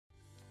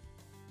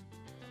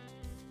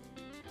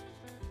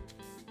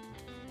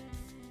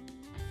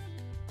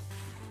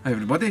Hi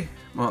everybody,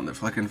 Martyn at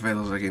Flicking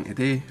Feathers again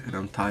today, and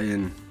I'm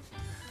tying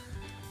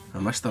a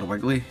Mr.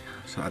 Wiggly,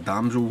 so a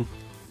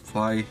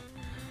damselfly.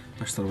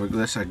 Mr. Wiggly,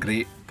 this is a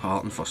great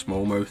pattern for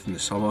smallmouth in the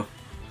summer,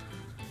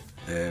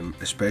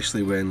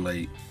 especially when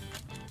like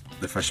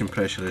the fishing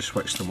pressure has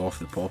switched them off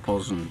the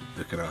poppers and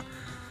the kind of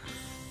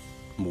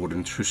more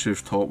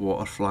intrusive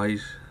topwater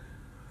flies.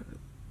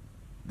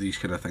 These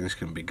kind of things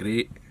can be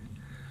great.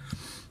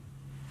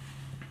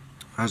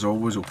 As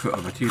always, I'll put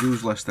our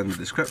materials list in the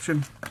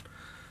description,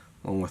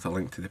 along with a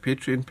link to the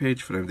Patreon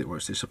page for anybody that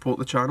wants to support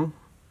the channel.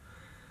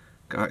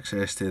 Get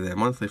access to the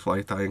monthly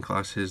fly tying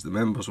classes, the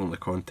members only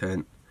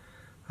content,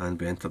 and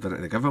be entered into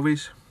the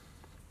giveaways.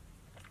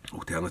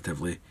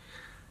 Alternatively,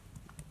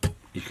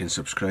 you can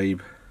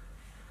subscribe,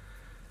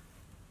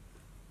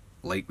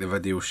 like the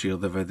video, share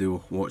the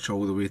video, watch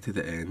all the way to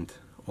the end.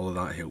 All of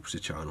that helps the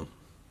channel.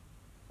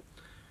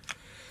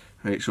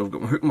 Right, so I've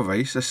got my hook and my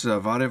vise. This is a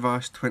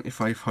Varivas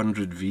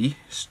 2500V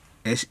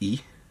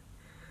SE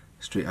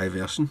straight eye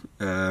version,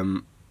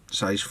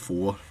 size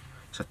 4.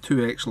 It's a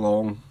 2x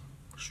long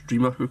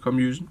streamer hook I'm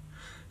using,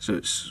 so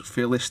it's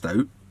fairly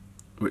stout,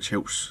 which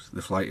helps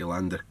the fly to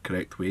land the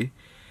correct way.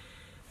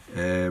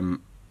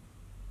 And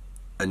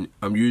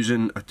I'm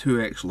using a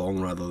 2x long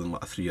rather than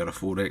like a 3 or a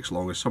 4x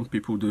long as some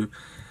people do,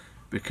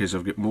 because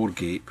I've got more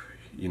gape.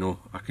 You know,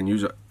 I can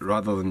use it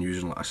rather than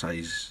using like a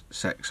size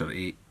 6 or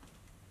 8,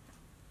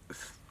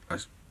 a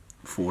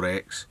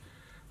 4x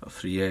or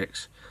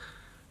 3x.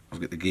 I've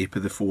got the gape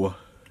of the 4,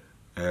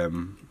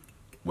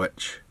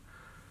 which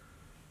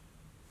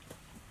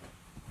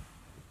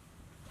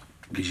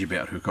gives you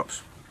better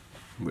hookups,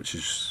 which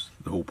is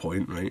the whole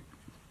point, right?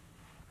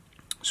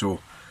 So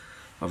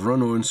I've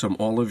run on some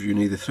olive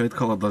uni. The thread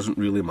colour doesn't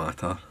really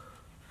matter,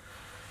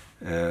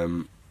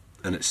 and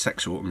it's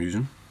 6/0 I'm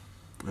using,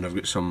 and I've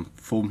got some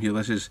foam here.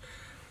 This is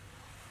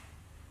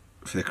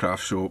for the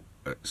craft soap.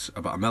 It's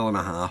about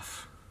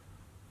 1.5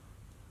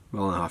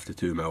 mil to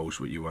 2 mils,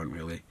 what you want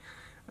really,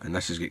 and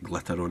this has got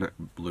glitter on it,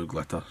 blue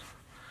glitter.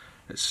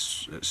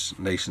 It's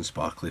nice and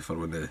sparkly for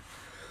when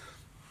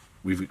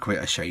we've got quite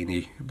a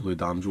shiny blue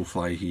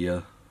damselfly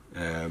here.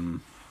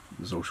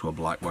 There's also a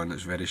black one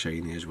that's very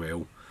shiny as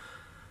well,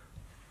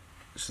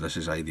 so this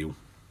is ideal.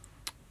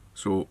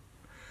 So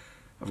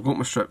I've got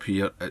my strip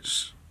here.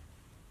 It's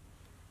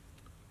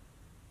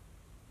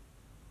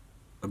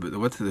about the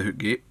width of the hook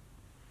gate,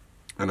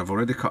 and I've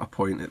already cut a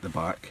point at the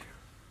back,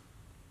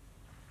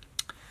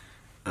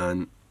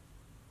 and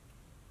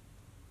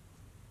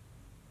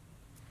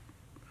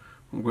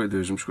what I'm going to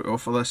do is I'm just going to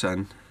offer this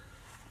in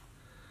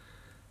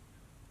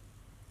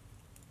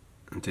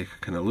and take a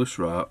kind of loose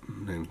wrap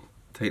and then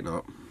tighten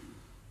up.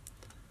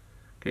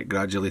 Get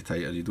gradually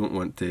tighter. You don't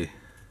want to.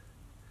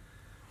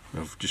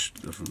 I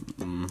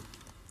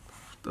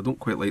don't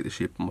quite like the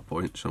shape of my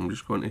point, so I'm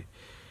just going to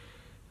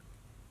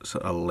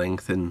sort of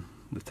lengthen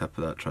the tip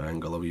of that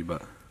triangle a wee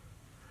bit.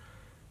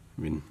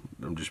 I mean,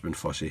 I'm just being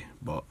fussy,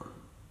 but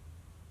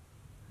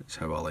it's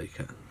how I like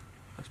it.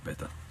 That's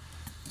better.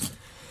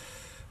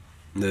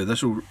 Now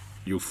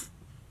you'll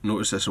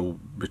notice this will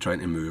be trying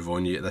to move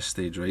on you at this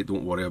stage, right?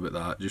 Don't worry about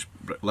that. Just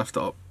lift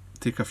it up,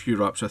 take a few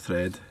wraps of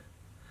thread,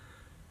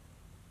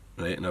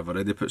 right? And I've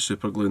already put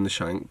super glue in the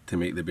shank to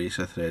make the base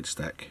of thread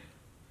stick.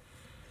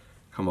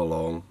 Come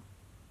along,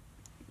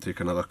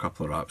 take another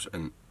couple of wraps,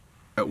 and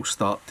it will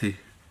start to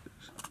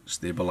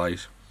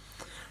stabilise.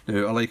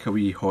 Now I like a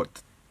wee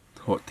hot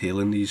tail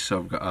in these, so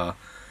I've got a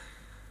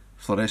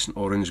fluorescent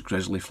orange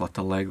Grizzly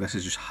flutter leg. This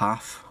is just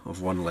half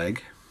of one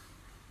leg,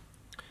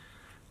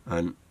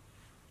 and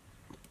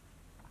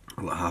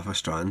like half a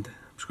strand.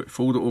 I'm just going to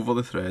fold it over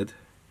the thread,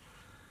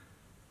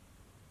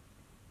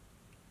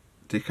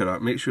 take a wrap,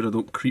 make sure I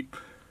don't creep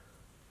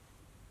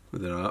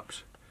with the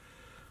wraps,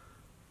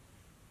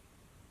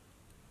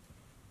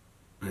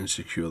 and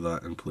secure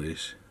that in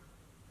place.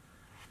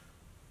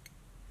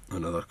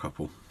 Another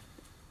couple.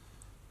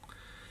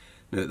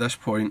 Now at this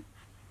point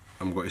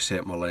I'm going to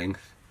set my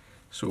length,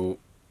 so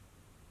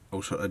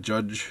I'll sort of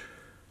judge.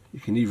 You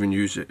can even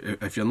use it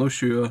if you're not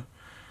sure,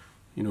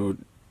 you know,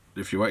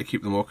 if you want to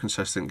keep them all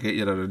consistent, get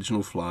your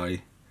original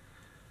fly,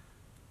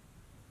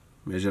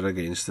 measure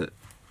against it.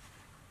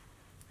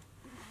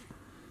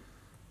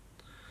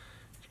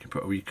 You can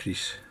put a wee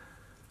crease,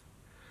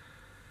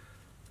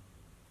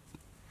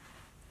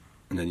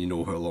 and then you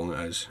know how long it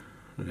is,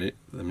 right?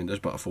 I mean, this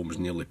bit of foam is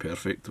nearly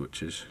perfect,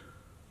 which is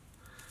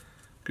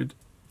good.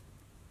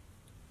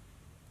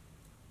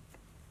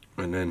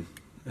 And then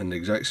in the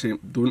exact same,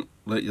 don't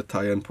let your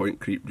tie-in point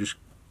creep, just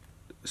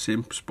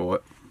same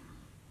spot.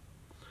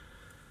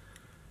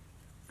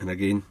 And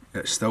again,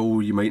 it's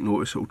still, you might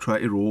notice it'll try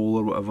to roll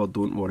or whatever,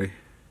 don't worry.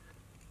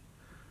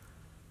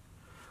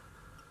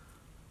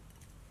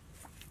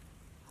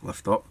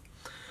 Lift up.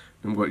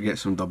 I'm going to get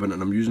some dubbing,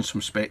 and I'm using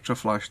some Spectra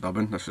flash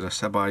dubbing. This is a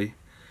sib-eye.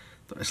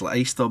 It's like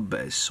ice dub,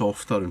 but it's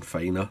softer and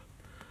finer.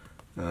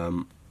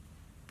 So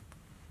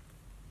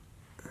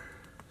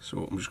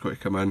I'm just going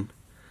to come in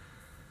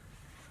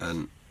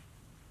and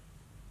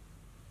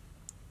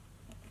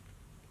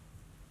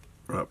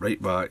wrap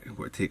right back. I'm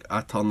going to take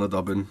a turn of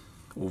dubbing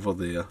over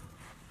there,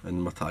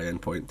 in my tie-in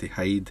point to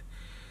hide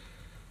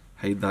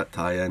that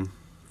tie-in.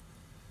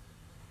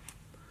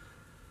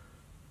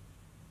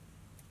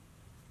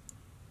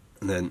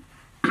 And then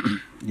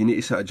you need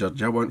to sort of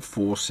judge. I want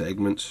 4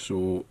 segments,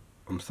 so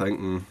I'm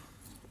thinking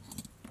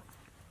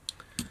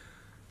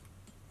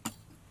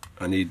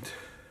I need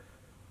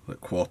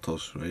like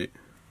quarters, right?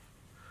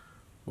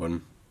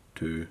 1,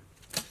 2,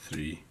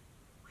 3,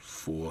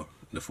 4.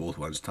 The 4th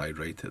one's tied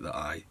right at the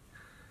eye.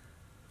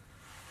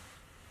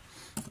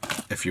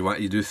 If you want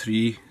to do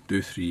 3,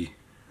 do 3.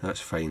 That's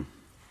fine.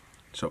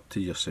 It's up to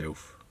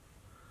yourself.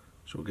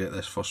 So get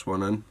this first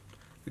one in.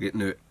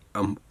 Now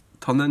I'm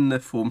turning the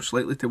foam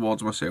slightly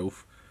towards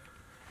myself,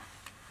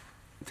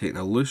 taking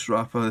a loose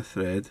wrap of the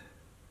thread,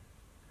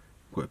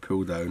 got to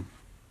pull down,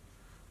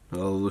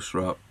 another loose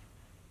wrap,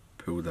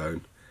 pull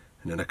down,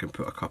 and then I can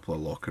put a couple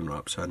of locking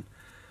wraps in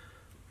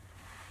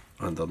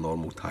under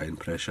normal tying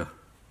pressure.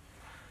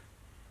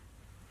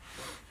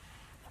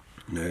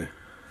 Now,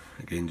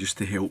 again, just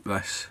to help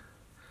this,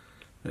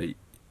 right,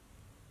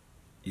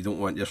 you don't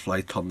want your fly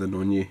turning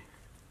on you.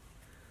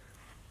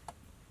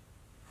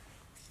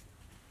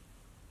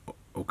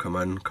 I'll come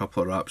in, a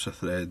couple of wraps of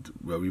thread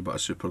with a wee bit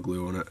of super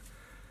glue on it,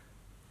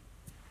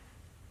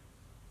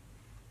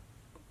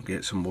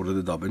 get some more of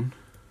the dubbing,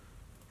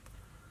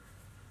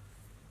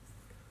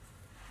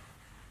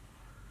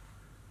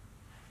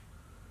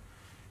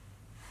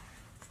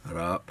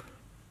 wrap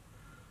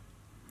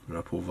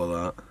over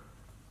that,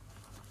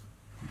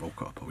 bulk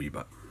it up a wee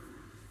bit.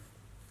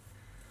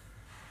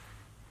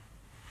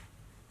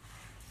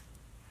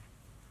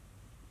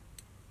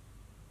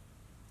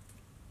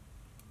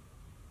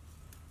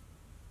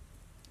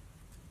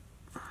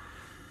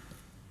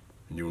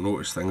 And you'll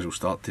notice things will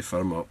start to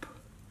firm up.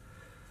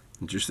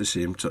 And just the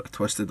same, sort of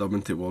twist the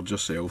dubbing towards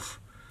yourself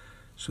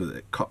so that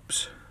it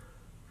cups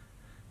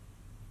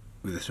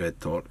with the thread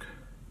torque.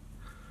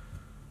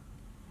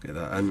 Get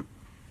that in,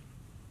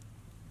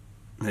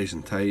 nice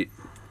and tight.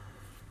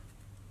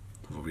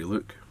 Have a wee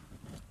look.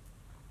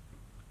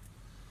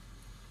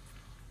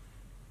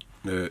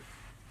 Now,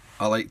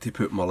 I like to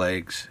put my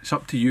legs, it's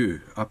up to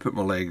you, I put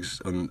my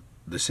legs on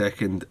the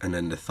second and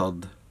then the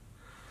third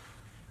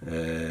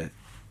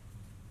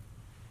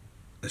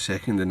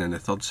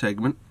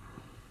segment,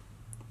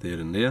 there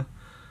and there,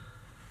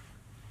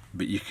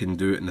 but you can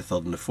do it in the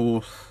 3rd and the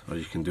 4th, or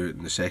you can do it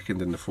in the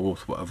 2nd and the 4th,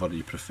 whatever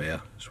you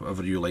prefer. It's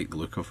whatever you like the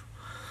look of.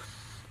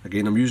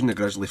 Again, I'm using the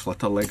Grizzly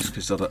flutter legs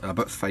because they're a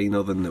bit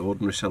finer than the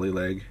ordinary silly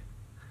leg.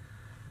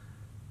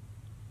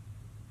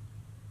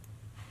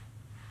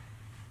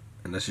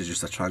 And this is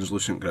just a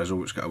translucent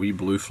grizzle, it's got a wee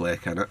blue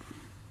fleck in it.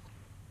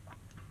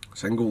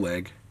 Single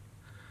leg.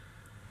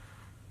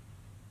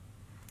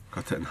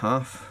 Cut it in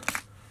half.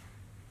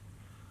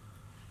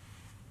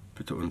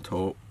 Put it on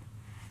top,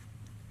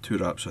 2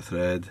 wraps of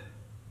thread,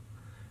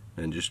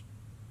 and just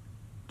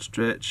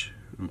stretch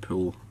and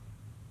pull,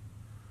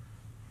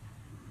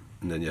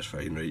 and then you're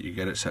fine, right? You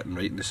get it sitting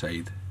right in the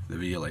side, the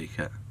way you like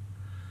it.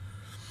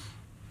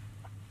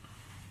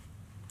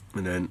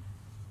 And then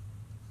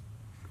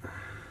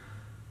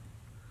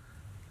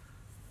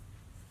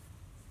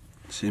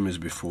same as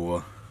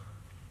before,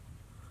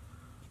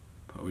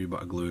 put a wee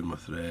bit of glue in my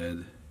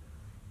thread.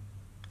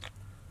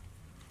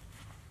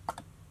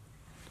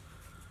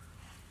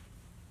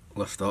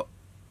 Lift up,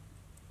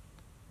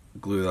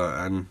 glue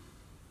that in,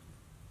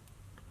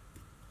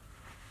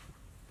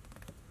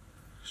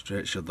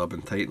 stretch your dub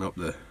and tighten up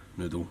the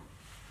noodle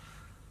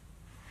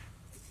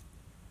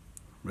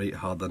right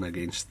hard in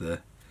against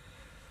the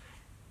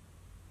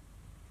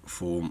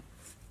foam,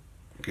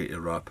 get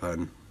your wrap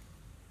in,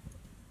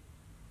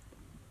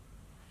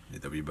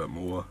 need a wee bit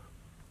more.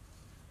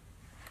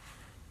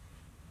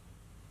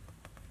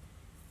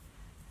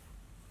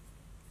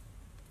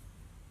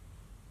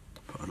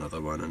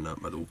 Another one in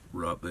that middle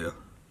wrap there,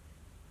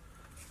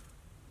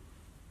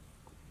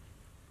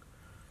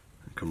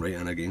 and come right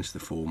in against the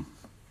foam.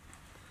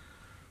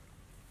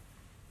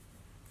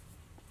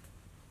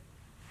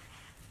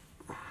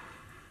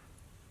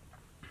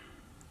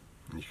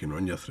 And you can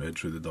run your thread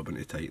through the dubbing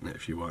to tighten it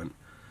if you want.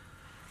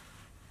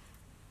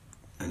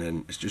 And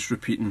then it's just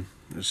repeating.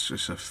 It's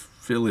just a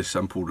fairly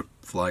simple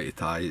fly to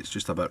tie, it's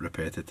just a bit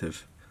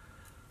repetitive.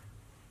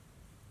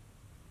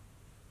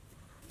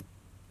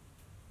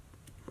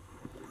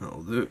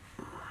 That'll do.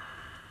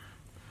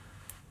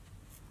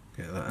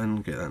 Get that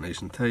in, get that nice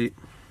and tight.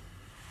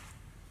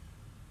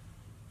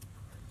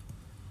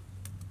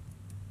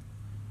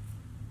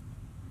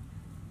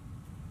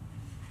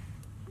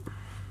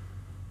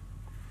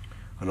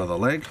 Another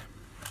leg.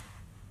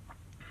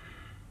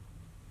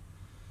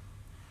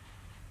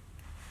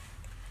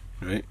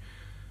 Right.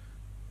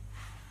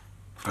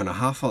 And a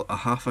half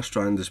a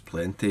strand is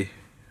plenty.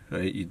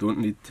 Right, you don't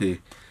need to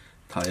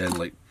tie in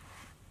like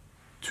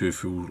 2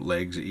 full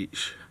legs at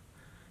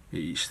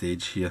each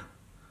stage here.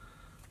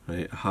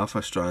 Right, half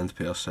a strand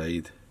per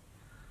side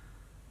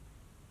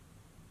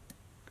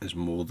is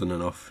more than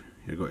enough.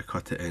 You've got to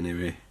cut it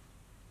anyway.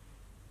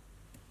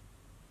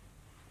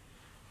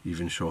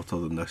 Even shorter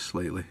than this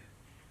slightly.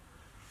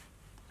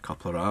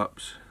 Couple of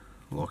wraps,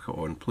 lock it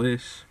on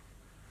place.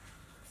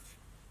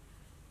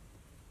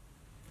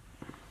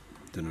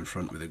 Down in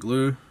front with the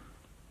glue.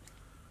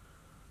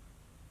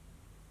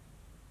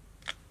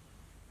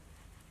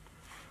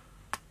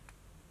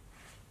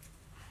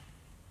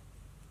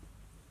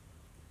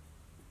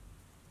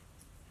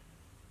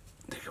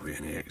 Take away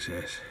any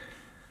excess.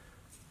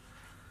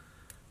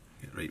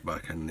 Get right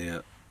back in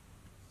there.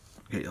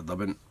 Get your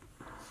dubbing.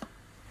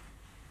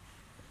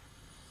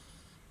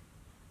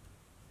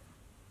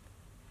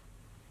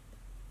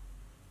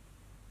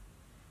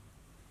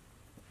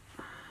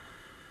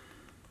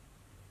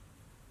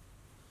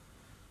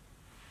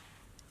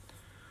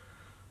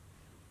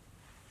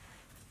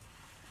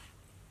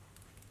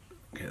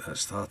 Get that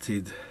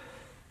started,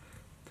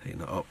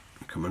 tighten it up,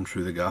 come in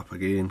through the gap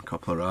again,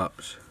 couple of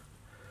wraps.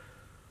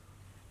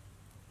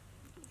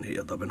 Get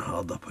your dubbing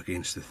hard up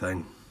against the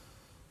thing.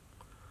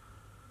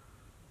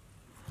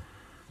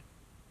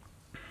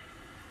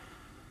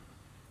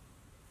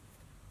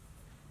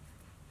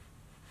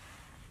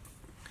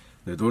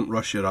 Now don't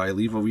rush your eye,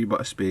 leave a wee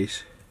bit of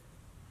space.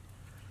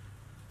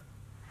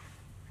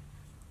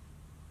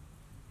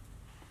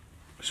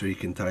 So you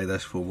can tie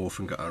this foam off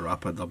and get a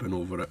wrap of dubbing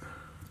over it.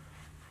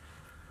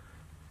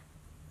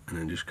 And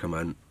then just come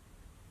in,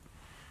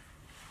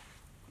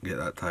 get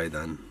that tied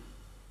in.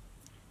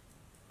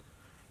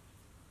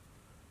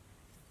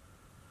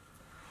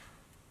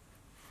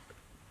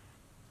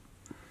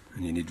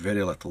 And you need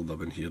very little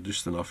dubbing here,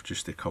 just enough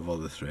just to cover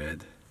the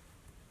thread.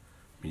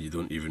 I mean, you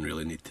don't even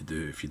really need to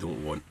do it if you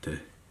don't want to.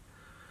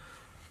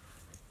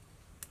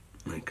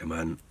 And then come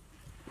in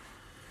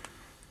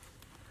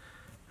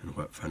and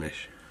whip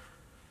finish.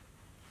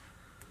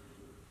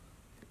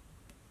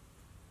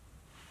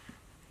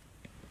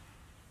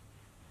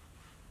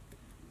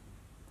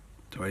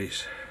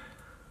 Twice.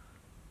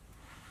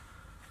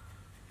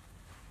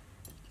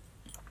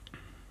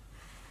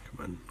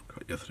 Come in,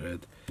 cut your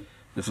thread.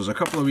 If there's a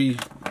couple of wee,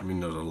 I mean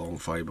there's a long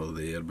fibre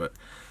there, but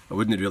I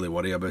wouldn't really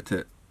worry about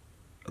it.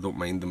 I don't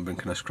mind them being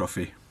kind of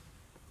scruffy.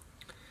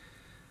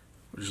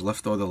 Just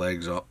lift all the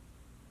legs up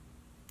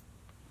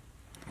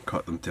and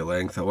cut them to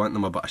length. I want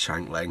them a bit of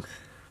shank length,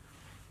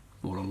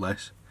 more or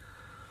less,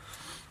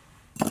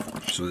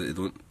 so that they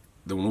don't.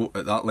 They'll know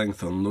at that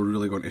length they're not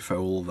really going to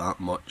foul that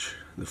much.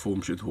 The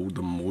foam should hold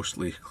them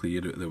mostly clear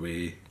out of the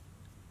way.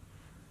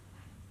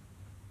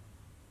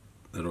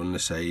 They're on the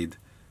side.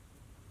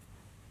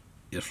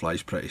 Your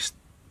fly's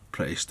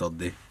pretty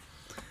sturdy.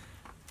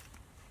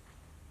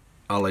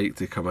 I like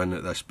to come in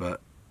at this bit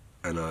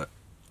and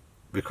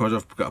because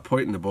I've got a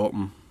point in the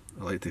bottom,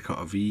 I like to cut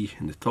a V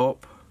in the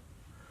top,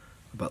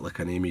 a bit like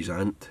an Amy's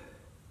ant.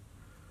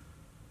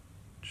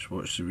 Just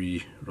watch the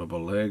wee rubber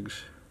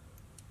legs.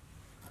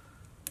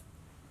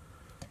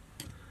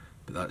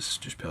 But that's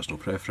just personal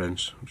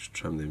preference. I'll just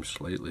trim them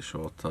slightly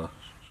shorter.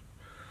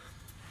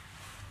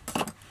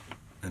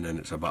 And then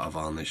it's a bit of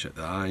varnish at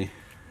the eye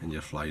and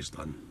your fly's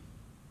done.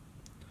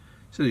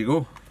 So there you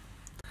go.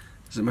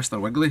 This is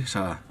Mr. Wiggly. It's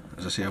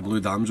as I say, a blue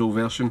damsel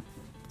version.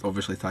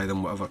 Obviously tie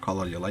them whatever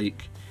colour you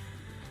like.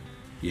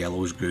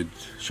 Yellow's good,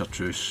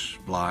 chartreuse,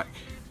 black.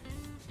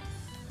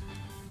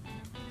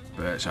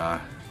 But it's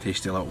a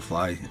tasty little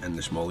fly and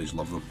the smallies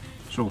love them.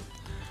 So,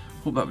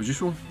 hope that was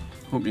useful.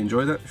 Hope you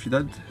enjoyed it. If you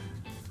did,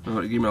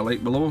 remember to give me a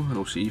like below and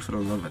I'll see you for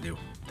another video.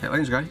 Tight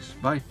lines guys,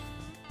 bye.